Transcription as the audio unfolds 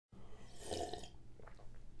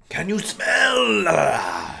Can you smell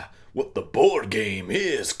what the board game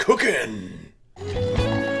is cooking?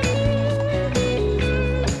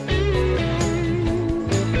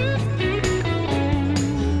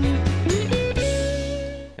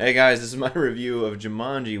 Hey guys, this is my review of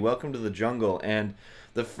Jumanji, Welcome to the Jungle, and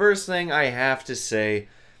the first thing I have to say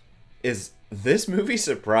is this movie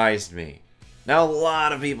surprised me. Now, a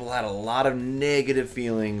lot of people had a lot of negative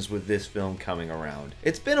feelings with this film coming around.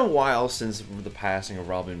 It's been a while since the passing of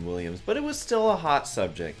Robin Williams, but it was still a hot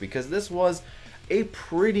subject because this was a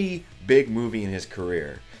pretty big movie in his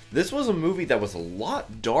career. This was a movie that was a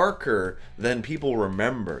lot darker than people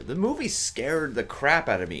remember. The movie scared the crap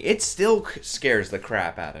out of me. It still scares the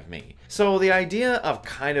crap out of me. So the idea of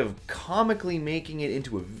kind of comically making it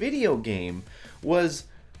into a video game was,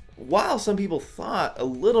 while some people thought a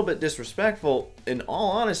little bit disrespectful, in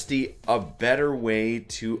all honesty, a better way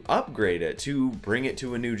to upgrade it, to bring it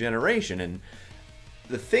to a new generation. And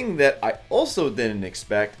the thing that I also didn't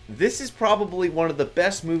expect, this is probably one of the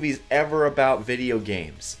best movies ever about video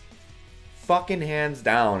games. Fucking hands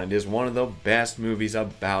down, it is one of the best movies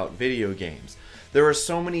about video games. There are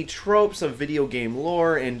so many tropes of video game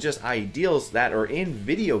lore and just ideals that are in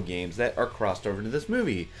video games that are crossed over to this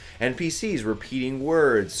movie. NPCs repeating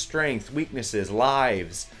words, strength, weaknesses,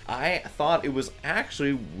 lives. I thought it was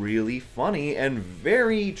actually really funny and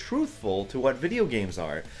very truthful to what video games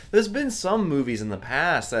are. There's been some movies in the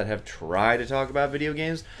past that have tried to talk about video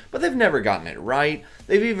games, but they've never gotten it right.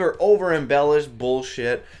 They've either over-embellished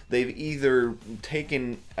bullshit, they've either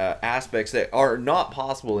taken aspects that are not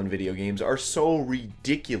possible in video games, are so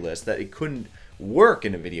ridiculous that it couldn't work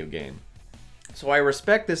in a video game. So I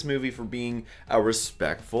respect this movie for being a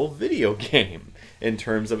respectful video game in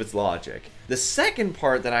terms of its logic. The second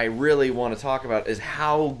part that I really want to talk about is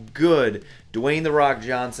how good Dwayne "The Rock"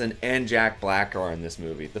 Johnson and Jack Black are in this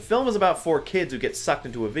movie. The film is about 4 kids who get sucked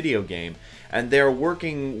into a video game, and they're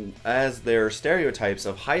working as their stereotypes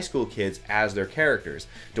of high school kids as their characters.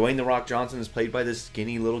 Dwayne "The Rock" Johnson is played by this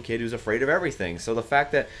skinny little kid who's afraid of everything. So the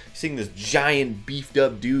fact that seeing this giant beefed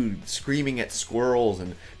up dude screaming at squirrels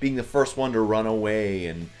and being the first one to run away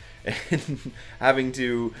and having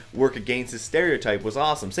to work against his stereotype was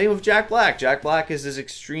awesome. Same with Jack Black. Jack Black is this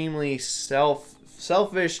extremely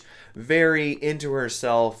selfish, very into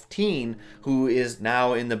herself teen who is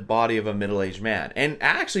now in the body of a middle-aged man. And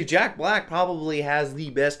actually, Jack Black probably has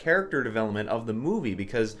the best character development of the movie,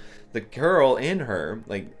 because the girl in her,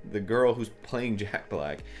 like the girl who's playing Jack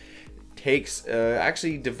Black,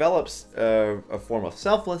 actually develops a form of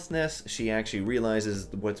selflessness. She actually realizes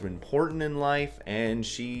what's important in life, and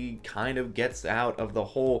she kind of gets out of the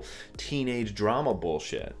whole teenage drama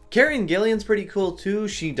bullshit. Karen Gillan's pretty cool too.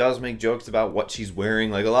 She does make jokes about what she's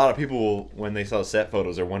wearing. Like, a lot of people, when they saw set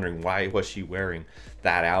photos, are wondering why was she wearing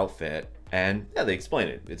that outfit. And yeah, they explain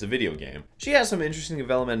it. It's a video game. She has some interesting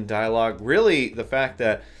development and dialogue. Really, the fact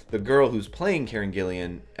that the girl who's playing Karen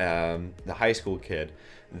Gillan, the high school kid,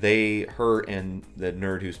 her and the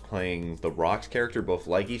nerd who's playing The Rock's character both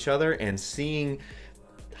like each other, and seeing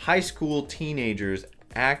high school teenagers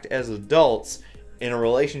act as adults in a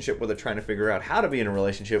relationship where they're trying to figure out how to be in a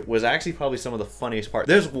relationship was actually probably some of the funniest part.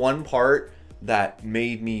 There's one part that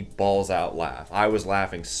made me balls out laugh. I was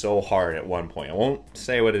laughing so hard at one point. I won't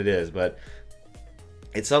say what it is, but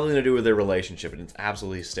it's something to do with their relationship, and it's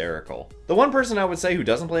absolutely hysterical. The one person I would say who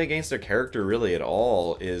doesn't play against their character really at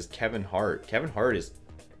all is Kevin Hart. Kevin Hart is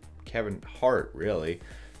Kevin Hart, really.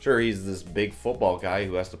 Sure, he's this big football guy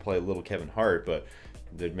who has to play little Kevin Hart, but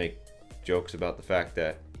they'd make jokes about the fact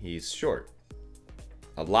that he's short.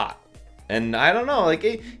 A lot. And I don't know, like,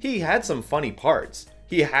 he had some funny parts.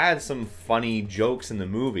 He had some funny jokes in the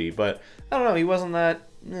movie, but I don't know, he wasn't that...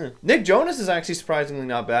 Nick Jonas is actually surprisingly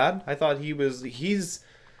not bad. I thought he's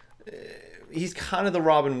kind of the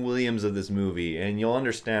Robin Williams of this movie, and you'll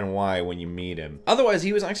understand why when you meet him. Otherwise,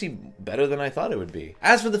 he was actually better than I thought it would be.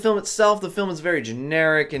 As for the film itself, the film is very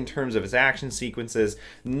generic in terms of its action sequences.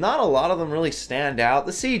 Not a lot of them really stand out.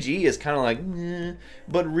 The CG is kind of like,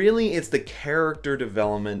 but really it's the character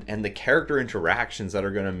development and the character interactions that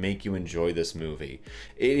are going to make you enjoy this movie.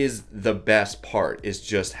 It is the best part, is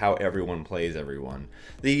just how everyone plays everyone.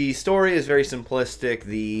 The story is very simplistic.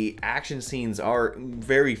 The action scenes are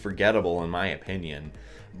very forgettable in my opinion,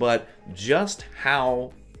 but just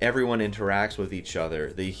how everyone interacts with each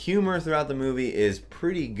other, the humor throughout the movie is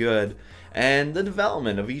pretty good, and the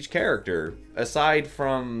development of each character, aside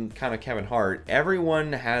from kind of Kevin Hart,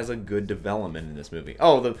 everyone has a good development in this movie.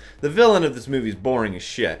 Oh, the villain of this movie is boring as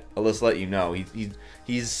shit. I'll just let you know.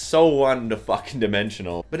 He's so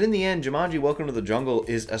one-fucking-dimensional. But in the end, Jumanji: Welcome to the Jungle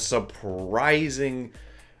is a surprising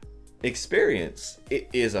experience. It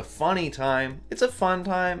is a funny time. It's a fun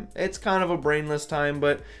time. It's kind of a brainless time,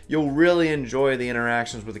 but you'll really enjoy the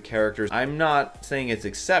interactions with the characters. I'm not saying it's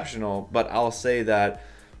exceptional, but I'll say that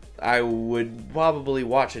I would probably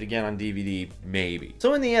watch it again on DVD, maybe.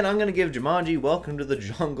 So in the end, I'm going to give Jumanji Welcome to the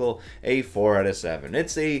Jungle a 4 out of 7.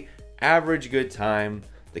 It's a average good time.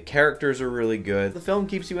 The characters are really good. The film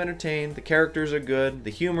keeps you entertained. The characters are good.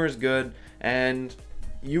 The humor is good. And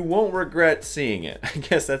you won't regret seeing it. I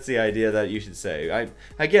guess that's the idea that you should say.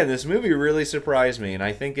 Again, this movie really surprised me, and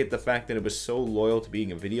I think the fact that it was so loyal to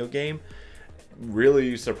being a video game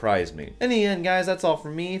really surprised me. In the end, guys, that's all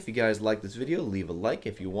for me. If you guys like this video, leave a like.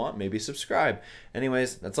 If you want, maybe subscribe.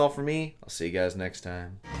 Anyways, that's all for me. I'll see you guys next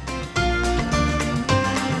time.